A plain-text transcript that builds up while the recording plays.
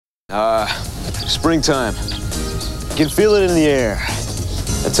Springtime. You can feel it in the air.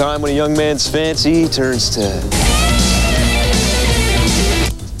 A time when a young man's fancy turns to...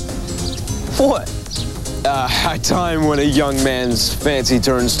 What? A time when a young man's fancy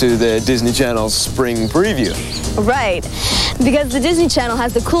turns to the Disney Channel's spring preview. Right, because the Disney Channel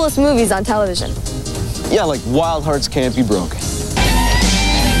has the coolest movies on television. Yeah, like Wild Hearts Can't Be Broken.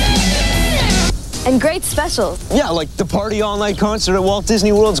 And great specials. Yeah, like the party all-night concert at Walt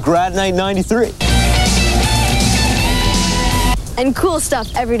Disney World's Grad Night '93. And cool stuff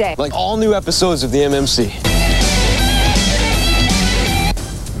every day. Like all new episodes of the MMC.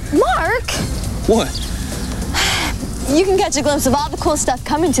 Mark! What? You can catch a glimpse of all the cool stuff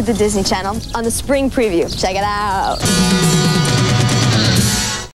coming to the Disney Channel on the spring preview. Check it out.